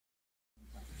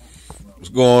What's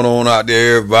going on out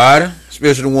there, everybody?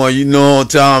 Especially the one you know what I'm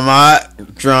talking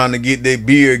about, trying to get their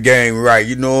beard game right.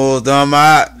 You know what I'm talking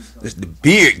about? It's the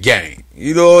beard game.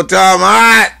 You know what I'm talking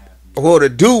about? What to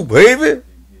do, baby?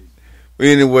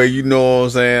 Anyway, you know what I'm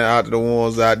saying? Out to the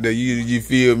ones out there, you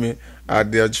feel me?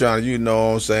 Out there trying to, you know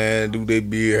what I'm saying, do their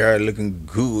beard hair looking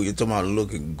good. You're talking about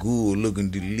looking good, looking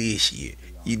delicious.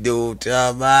 You know what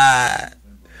I'm talking about?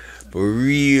 For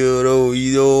real though,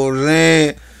 you know what I'm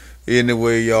saying?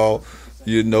 Anyway, y'all,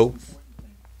 you know,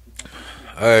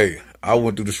 hey, I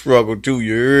went through the struggle too,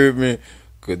 you heard me?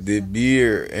 Cause the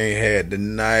beard ain't had the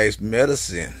nice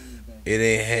medicine. It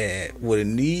ain't had what it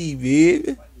need,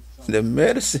 baby. The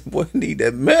medicine, boy, it need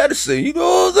that medicine, you know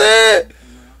what I'm saying?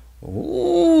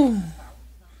 Ooh.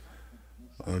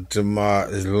 Until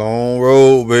this long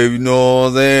road, baby, you know what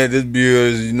I'm saying? This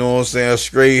beard is, you know what I'm saying, a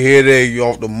straight headache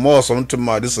off the muscle. I'm talking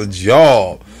about this a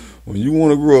job. When you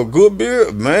want to grow a good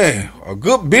beard, man, a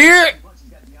good beard,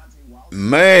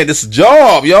 man, this a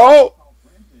job, y'all.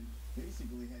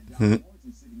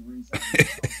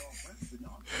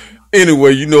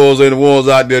 Anyway, you know what I'm saying, the ones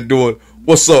out there doing,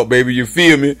 what's up, baby, you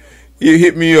feel me? You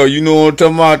hit me up, you know what I'm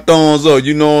talking about, thumbs up,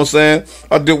 you know what I'm saying?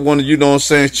 I did want to, you know what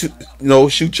I'm saying,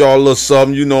 shoot y'all a little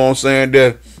something, you know what I'm saying,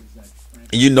 that,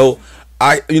 you know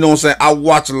what I'm saying, I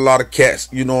watch a lot of cats,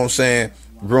 you know what I'm saying,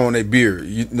 growing their beard,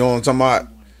 you know what I'm talking about?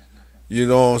 You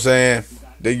know what I'm saying?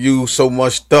 They use so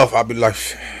much stuff. I be like,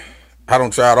 I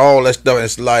don't try all that stuff. And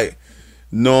it's like,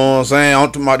 you know what I'm saying? I'm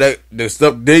talking about that the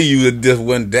stuff they use just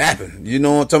wasn't dapping. You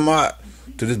know what I'm talking about?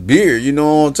 To this beard. You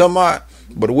know what I'm talking about?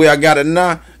 But the way I got it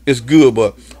now, it's good.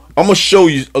 But I'm gonna show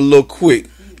you a little quick,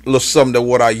 a little something that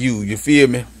what I use. You feel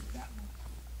me?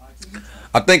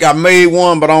 I think I made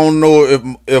one, but I don't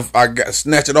know if I got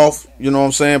snatch it off. You know what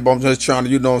I'm saying? But I'm just trying to,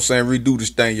 you know what I'm saying, redo this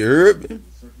thing. You heard me?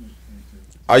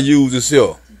 I use this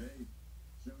here.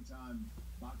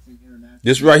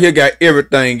 This right here got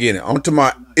everything in it. I'm talking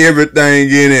about everything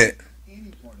in it.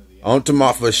 I'm talking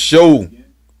about for sure.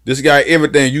 This got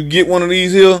everything. You get one of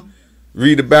these here,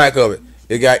 read the back of it.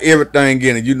 It got everything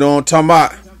in it. You know what I'm talking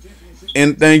about?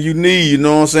 Anything you need, you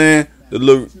know what I'm saying? The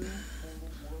little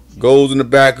goes in the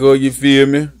back of it, you feel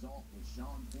me?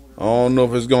 I don't know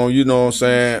if it's going to, you know what I'm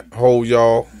saying, hold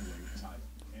y'all.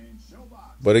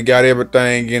 But it got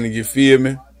everything in it, you feel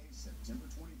me?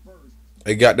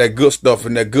 It got that good stuff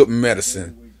and that good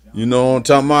medicine. You know what I'm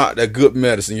talking about? That good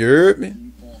medicine, you heard me?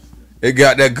 It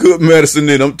got that good medicine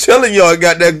in it. I'm telling y'all, it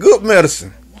got that good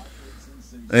medicine.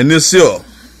 And this here.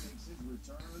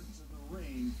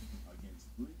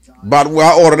 By the way,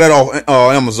 I ordered that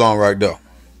off Amazon right there.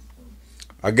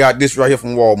 I got this right here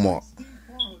from Walmart.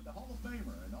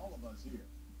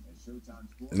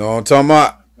 You know what I'm talking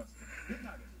about?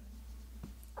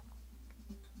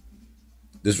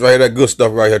 This right here, that good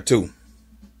stuff right here too.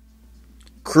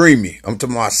 Creamy. I'm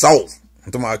talking about soft.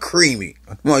 I'm talking about creamy.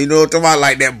 I'm talking about, you know what I'm talking about?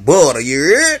 Like that butter. You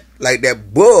heard? Like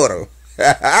that butter.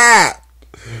 That's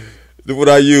what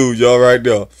I use, y'all, right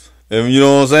there. And you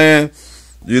know what I'm saying?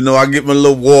 You know, I get my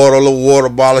little water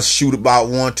bottle, shoot about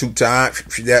 1-2 times.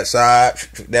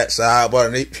 That side,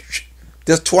 but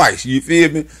just twice. You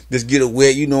feel me? Just get it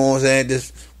wet, you know what I'm saying?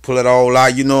 Just pull it all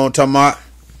out, you know what I'm talking about?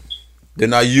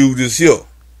 Then I use this here.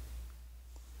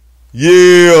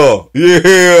 Yeah,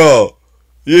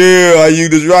 I use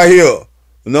this right here.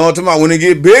 You know what I'm talking about? When they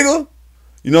get bigger,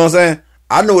 you know what I'm saying?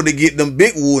 I know where they get them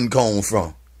big wooden cones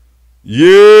from.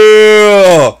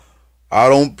 Yeah, I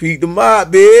don't peek them out,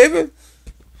 baby.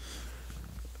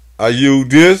 I use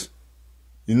this.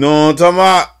 You know what I'm talking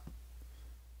about?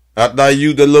 After I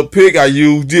use the little pick, I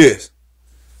use this.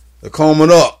 The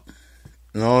combing up.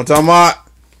 You know what I'm talking about?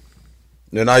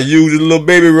 Then I use the little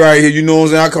baby right here, you know what I'm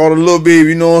saying? I call it a little baby,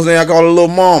 you know what I'm saying? I call it a little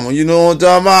mama, you know what I'm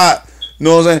talking about? You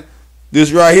know what I'm saying?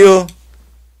 This right here,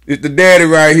 it's the daddy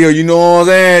right here, you know what I'm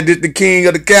saying? This the king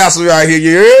of the castle right here,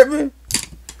 you heard me?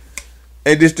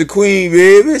 And this the queen,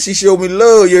 baby. She showed me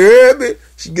love, you heard me?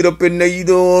 She get up in there, you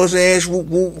know what I'm saying? Swoop,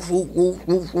 whoop, swoop, whoop,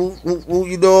 whoop, whoop, whoop, whoop,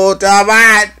 you know what I'm talking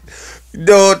about? You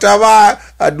know what I'm talking about?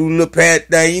 I do a little pat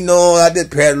thing, you know, I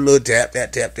just pat a little tap,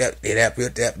 tap here,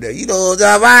 tap there, you know what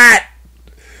I'm talking about?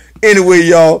 Anyway,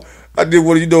 y'all, I did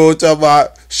what you know what I'm talking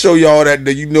about. Show y'all that,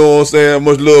 you know what I'm saying.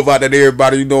 Much love out there to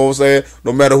everybody, you know what I'm saying.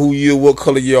 No matter who you are, what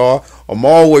color you are, I'm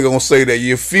always going to say that.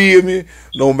 You feel me?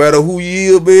 No matter who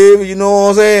you are, baby, you know what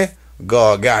I'm saying.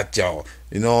 God got y'all.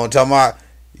 You know what I'm talking about.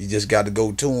 You just got to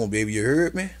go to him, baby. You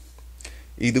heard me?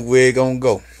 Either way it going to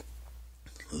go.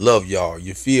 Love y'all.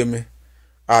 You feel me?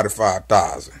 Out of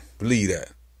 5,000. Believe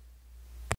that.